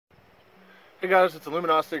Hey guys, it's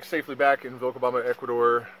Illuminostic, safely back in Vilcabamba,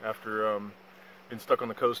 Ecuador after being stuck on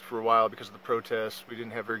the coast for a while because of the protests. We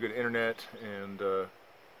didn't have very good internet and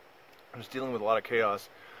I was dealing with a lot of chaos.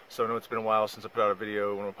 So I know it's been a while since I put out a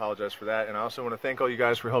video. I want to apologize for that. And I also want to thank all you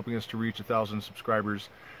guys for helping us to reach 1,000 subscribers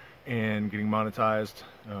and getting monetized.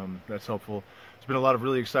 That's helpful. There's been a lot of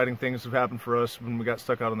really exciting things that have happened for us. When we got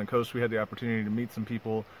stuck out on the coast, we had the opportunity to meet some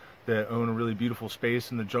people that own a really beautiful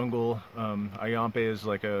space in the jungle. Ayampe is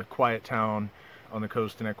like a quiet town on the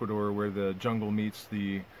coast in Ecuador where the jungle meets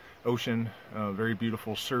the ocean. Very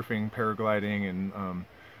beautiful surfing, paragliding, and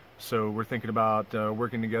so we're thinking about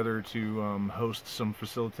working together to host some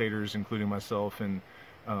facilitators, including myself, and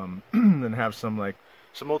then have some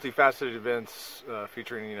multifaceted events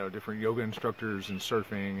featuring different yoga instructors and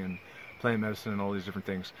surfing and plant medicine and all these different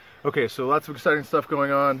things. Okay, so lots of exciting stuff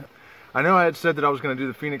going on. I know I had said that I was going to do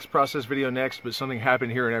the Phoenix process video next, but something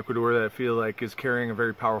happened here in Ecuador that I feel like is carrying a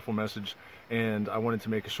very powerful message, and I wanted to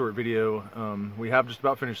make a short video. We have just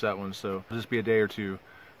about finished that one, so it'll just be a day or two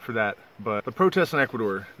for that. But the protests in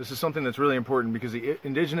Ecuador, this is something that's really important because the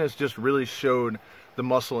Indigenous just really showed the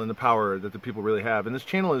muscle and the power that the people really have. And this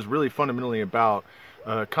channel is really fundamentally about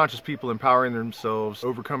conscious people empowering themselves,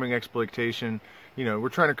 overcoming exploitation. We're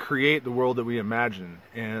trying to create the world that we imagine.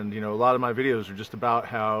 And a lot of my videos are just about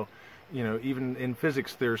how even in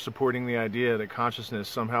physics, they're supporting the idea that consciousness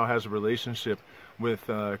somehow has a relationship with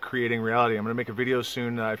creating reality. I'm going to make a video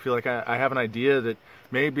soon. I feel like I have an idea that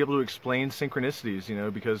may be able to explain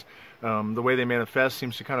synchronicities, because the way they manifest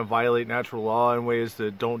seems to kind of violate natural law in ways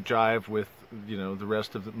that don't jive with, the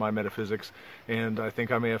rest of my metaphysics. And I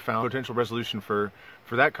think I may have found potential resolution for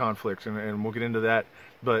that conflict, and we'll get into that.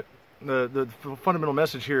 But the fundamental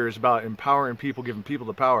message here is about empowering people, giving people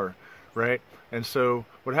the power. Right? And so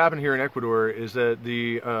what happened here in Ecuador is that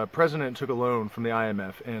the president took a loan from the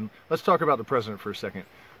IMF. And let's talk about the president for a second.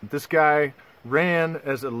 This guy ran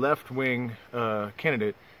as a left-wing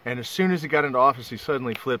candidate, and as soon as he got into office, he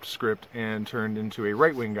suddenly flipped script and turned into a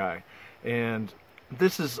right-wing guy. And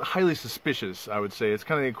this is highly suspicious, I would say. It's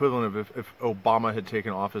kind of the equivalent of if Obama had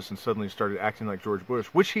taken office and suddenly started acting like George Bush,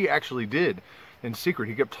 which he actually did in secret.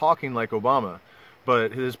 He kept talking like Obama,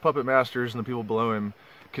 but his puppet masters and the people below him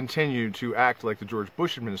continue to act like the George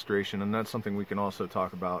Bush administration, and that's something we can also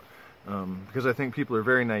talk about because I think people are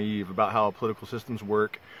very naive about how political systems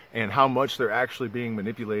work and how much they're actually being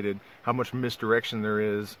manipulated, how much misdirection there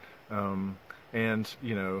is, and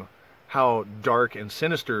how dark and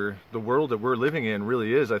sinister the world that we're living in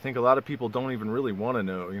really is. I think a lot of people don't even really want to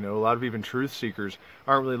know. A lot of even truth seekers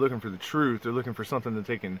aren't really looking for the truth. They're looking for something that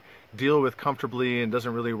they can deal with comfortably and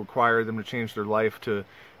doesn't really require them to change their life to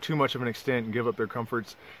too much of an extent and give up their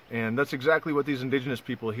comforts. And that's exactly what these indigenous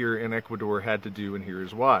people here in Ecuador had to do, and here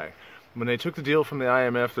is why. When they took the deal from the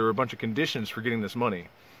IMF, there were a bunch of conditions for getting this money.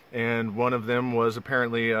 And one of them was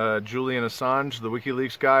apparently Julian Assange, the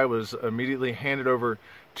WikiLeaks guy, was immediately handed over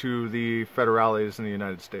to the federales in the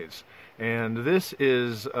United States. And this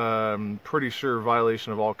is pretty sure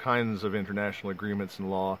violation of all kinds of international agreements and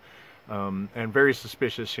law, and very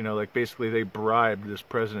suspicious. Basically they bribed this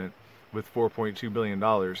president with $4.2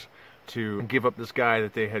 billion to give up this guy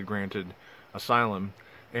that they had granted asylum.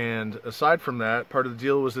 And aside from that, part of the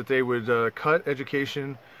deal was that they would cut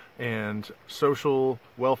education and social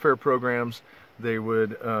welfare programs. They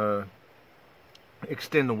would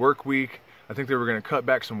extend the work week. I think they were going to cut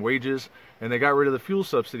back some wages, and they got rid of the fuel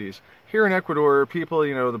subsidies. Here in Ecuador, people,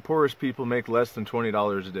 the poorest people make less than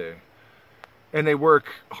 $20 a day. And they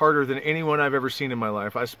work harder than anyone I've ever seen in my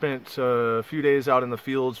life. I spent a few days out in the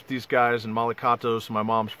fields with these guys in Malacatos, my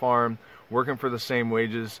mom's farm, working for the same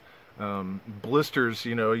wages. Blisters,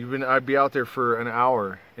 I'd be out there for an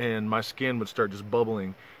hour and my skin would start just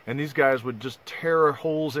bubbling. And these guys would just tear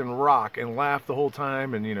holes in rock and laugh the whole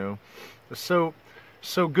time, and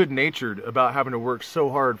so good-natured about having to work so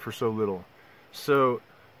hard for so little. So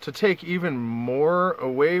to take even more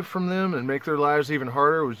away from them and make their lives even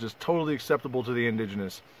harder was just totally acceptable to the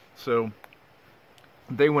indigenous. So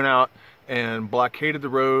they went out and blockaded the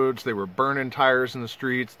roads. They were burning tires in the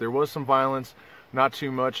streets. There was some violence, not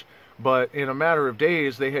too much, but in a matter of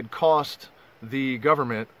days they had cost the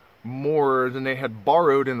government more than they had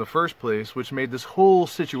borrowed in the first place, which made this whole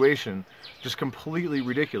situation just completely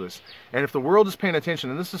ridiculous. And if the world is paying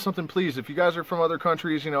attention, and this is something, please, if you guys are from other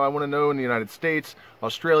countries, I want to know in the United States,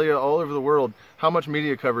 Australia, all over the world, how much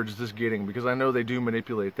media coverage is this getting? Because I know they do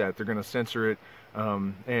manipulate that. They're going to censor it.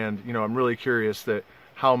 And I'm really curious that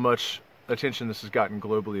how much attention this has gotten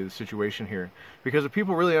globally, the situation here. Because if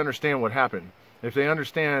people really understand what happened, if they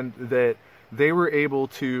understand that they were able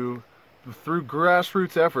to, through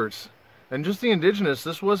grassroots efforts, And just the indigenous,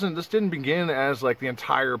 this didn't begin as like the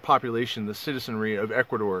entire population, the citizenry of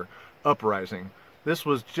Ecuador uprising. This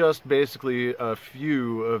was just basically a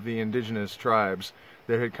few of the indigenous tribes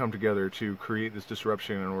that had come together to create this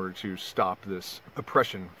disruption in order to stop this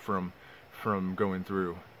oppression from going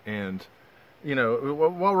through. And you know,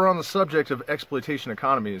 while we're on the subject of exploitation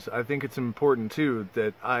economies, I think it's important too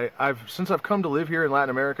that since I've come to live here in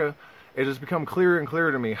Latin America, it has become clearer and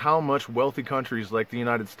clearer to me how much wealthy countries like the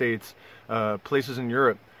United States, places in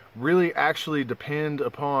Europe, really actually depend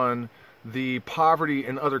upon the poverty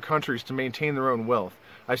in other countries to maintain their own wealth.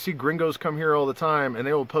 I see gringos come here all the time and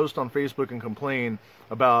they will post on Facebook and complain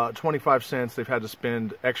about 25 cents they've had to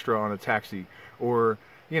spend extra on a taxi, or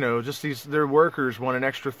you know, just their workers want an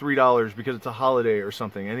extra $3 because it's a holiday or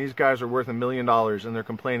something, and these guys are worth $1 million and they're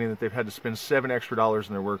complaining that they've had to spend $7 extra on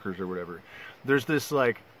their workers or whatever. There's this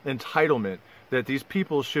like entitlement that these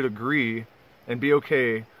people should agree and be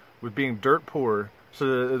okay with being dirt poor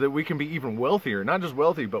so that we can be even wealthier, not just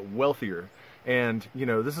wealthy, but wealthier. And, you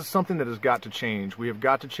know, this is something that has got to change. We have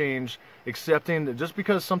got to change accepting that just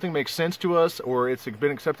because something makes sense to us or it's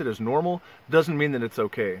been accepted as normal doesn't mean that it's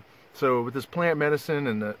okay. So with this plant medicine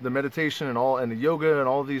and the meditation and the yoga and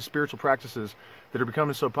all of these spiritual practices that are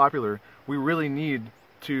becoming so popular, we really need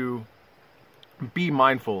to be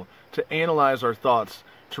mindful, to analyze our thoughts,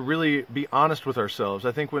 to really be honest with ourselves.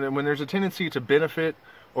 I think when there's a tendency to benefit,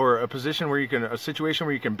 or a situation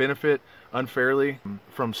where you can benefit unfairly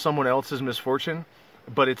from someone else's misfortune,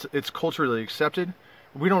 but it's culturally accepted,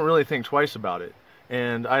 we don't really think twice about it.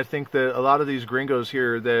 And I think that a lot of these gringos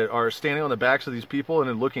here that are standing on the backs of these people and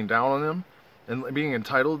then looking down on them and being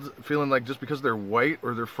entitled, feeling like just because they're white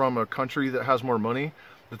or they're from a country that has more money,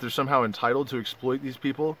 that they're somehow entitled to exploit these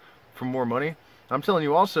people for more money. I'm telling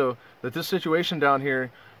you also that this situation down here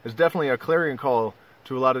is definitely a clarion call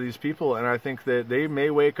to a lot of these people, and I think that they may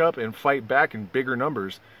wake up and fight back in bigger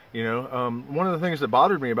numbers. You know, one of the things that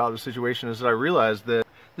bothered me about the situation is that I realized that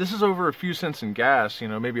this is over a few cents in gas, you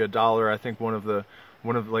know, maybe $1. I think one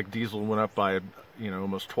of like diesel went up by, you know,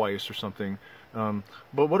 almost twice or something. But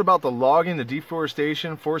what about the logging, the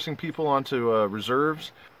deforestation, forcing people onto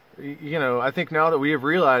reserves? You know, I think now that we have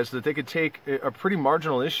realized that they could take a pretty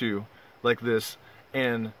marginal issue like this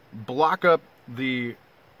and block up the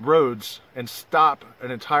roads and stop an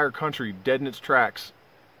entire country dead in its tracks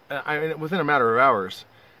within a matter of hours,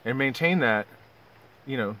 and maintain that,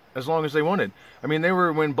 you know, as long as they wanted. I mean,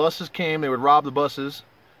 when buses came, they would rob the buses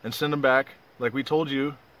and send them back. Like, we told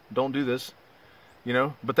you, don't do this, you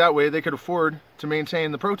know, but that way they could afford to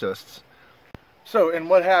maintain the protests. So, and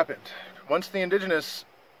what happened? Once the indigenous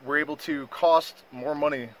were able to cost more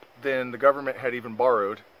money than the government had even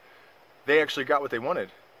borrowed, they actually got what they wanted.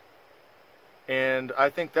 And I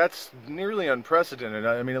think that's nearly unprecedented.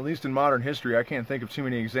 I mean, at least in modern history, I can't think of too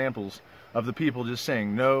many examples of the people just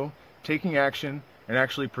saying no, taking action, and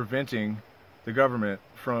actually preventing the government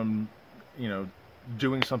from, you know,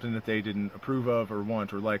 doing something that they didn't approve of or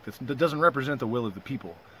want or like, that doesn't represent the will of the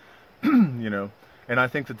people. You know, and I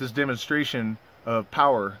think that this demonstration of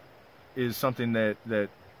power is something that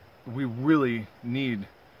we really need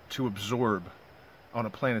to absorb on a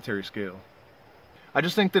planetary scale. I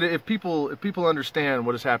just think that if people understand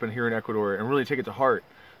what has happened here in Ecuador and really take it to heart,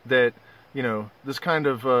 that, you know, this kind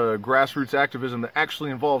of grassroots activism that actually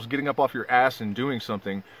involves getting up off your ass and doing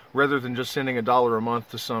something, rather than just sending $1 a month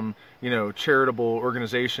to some, you know, charitable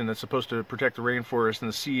organization that's supposed to protect the rainforest and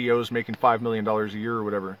the CEO's making $5 million a year or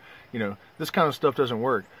whatever. You know, this kind of stuff doesn't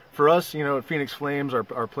work. For us, you know, at Phoenix Flames,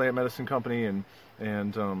 our plant medicine company, and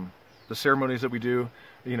the ceremonies that we do,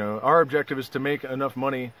 you know, our objective is to make enough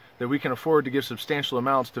money that we can afford to give substantial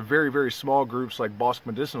amounts to very, very small groups like Bosque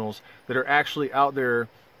Medicinals that are actually out there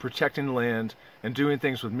protecting the land and doing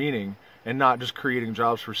things with meaning, and not just creating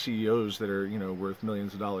jobs for CEOs that are, you know, worth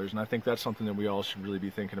millions of dollars. And I think that's something that we all should really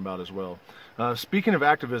be thinking about as well. Speaking of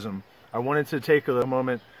activism, I wanted to take a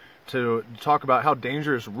moment to talk about how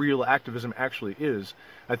dangerous real activism actually is.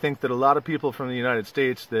 I think that a lot of people from the United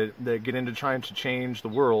States that get into trying to change the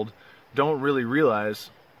world don't really realize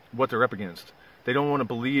what they're up against. They don't want to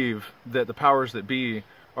believe that the powers that be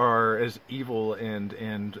are as evil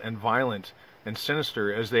and violent and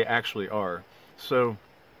sinister as they actually are. So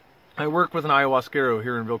I work with an ayahuasquero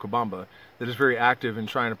here in Vilcabamba that is very active in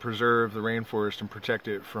trying to preserve the rainforest and protect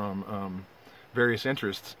it from various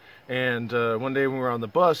interests. And one day when we were on the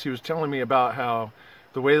bus, he was telling me about how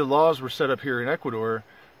the way the laws were set up here in Ecuador,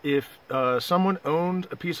 if someone owned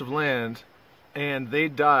a piece of land and they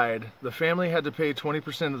died, the family had to pay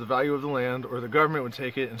 20% of the value of the land, or the government would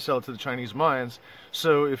take it and sell it to the Chinese mines.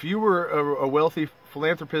 So if you were a wealthy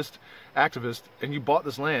philanthropist activist and you bought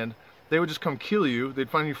this land they would just come kill you.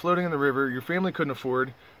 They'd find you floating in the river. Your family couldn't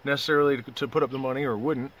afford necessarily to put up the money, or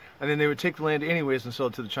wouldn't, and then they would take the land anyways and sell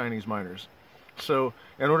it to the Chinese miners. So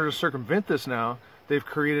in order to circumvent this now, they've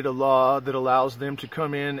created a law that allows them to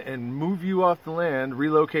come in and move you off the land,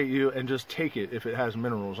 relocate you, and just take it if it has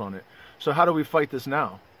minerals on it. So how do we fight this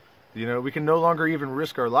now? You know, we can no longer even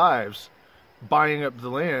risk our lives buying up the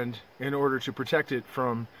land in order to protect it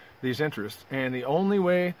from these interests. And the only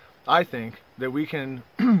way, I think, that we can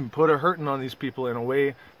put a hurting on these people in a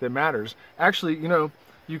way that matters. Actually, you know,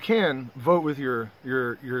 you can vote with your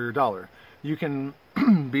dollar. You can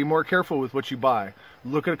be more careful with what you buy.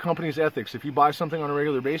 Look at a company's ethics. If you buy something on a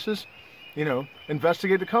regular basis, you know,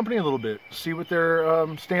 investigate the company a little bit. See what their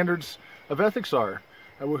standards of ethics are.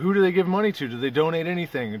 Who do they give money to? Do they donate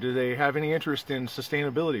anything? Do they have any interest in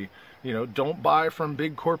sustainability? You know, don't buy from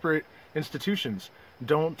big corporate institutions.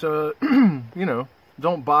 Don't, you know,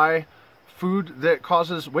 don't buy food that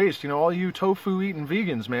causes waste. You know, all you tofu eating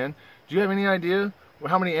vegans, man, do you have any idea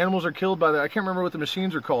how many animals are killed by that? I can't remember what the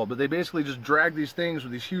machines are called, but they basically just drag these things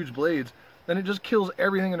with these huge blades, and it just kills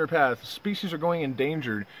everything in their path. Species are going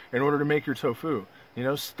endangered in order to make your tofu. You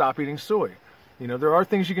know, stop eating soy. You know, there are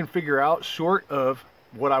things you can figure out short of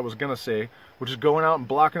what I was going to say, which is going out and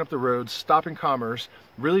blocking up the roads, stopping commerce,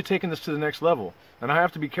 really taking this to the next level. And I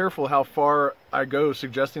have to be careful how far I go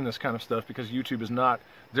suggesting this kind of stuff, because YouTube is not,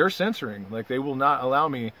 they're censoring. Like, they will not allow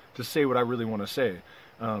me to say what I really want to say.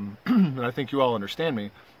 And I think you all understand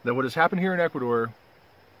me, that what has happened here in Ecuador,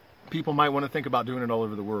 people might want to think about doing it all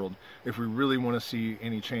over the world if we really want to see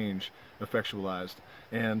any change effectualized.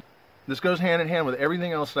 And this goes hand in hand with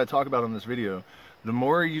everything else that I talk about in this video. The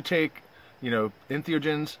more you take, you know,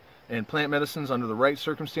 entheogens and plant medicines under the right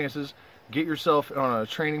circumstances, get yourself on a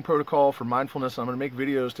training protocol for mindfulness. I'm going to make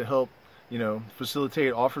videos to help, you know,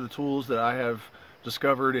 facilitate, offer the tools that I have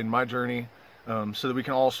discovered in my journey, so that we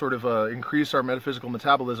can all sort of increase our metaphysical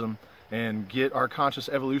metabolism and get our conscious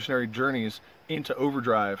evolutionary journeys into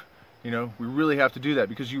overdrive. You know, we really have to do that,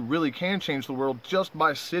 because you really can change the world just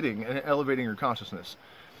by sitting and elevating your consciousness.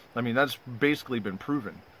 I mean, that's basically been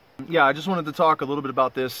proven. Yeah, I just wanted to talk a little bit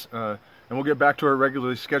about this, and we'll get back to our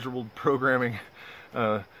regularly scheduled programming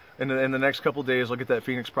in the next couple days. I'll get that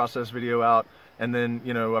Phoenix process video out, and then,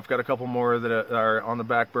 you know, I've got a couple more that are on the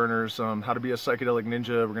back burners. How to be a psychedelic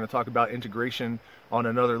ninja. We're going to talk about integration on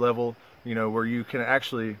another level, you know, where you can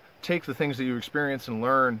actually take the things that you experience and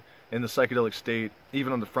learn in the psychedelic state,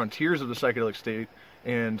 even on the frontiers of the psychedelic state,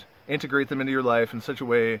 and integrate them into your life in such a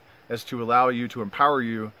way as to allow you, to empower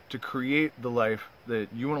you to create the life that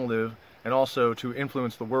you want to live, and also to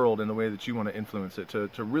influence the world in the way that you want to influence it,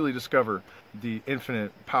 to really discover the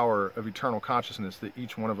infinite power of eternal consciousness that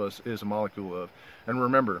each one of us is a molecule of. And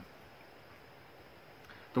remember,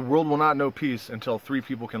 the world will not know peace until 3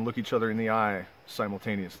 people can look each other in the eye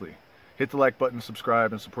simultaneously. Hit the like button,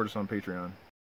 subscribe, and support us on Patreon.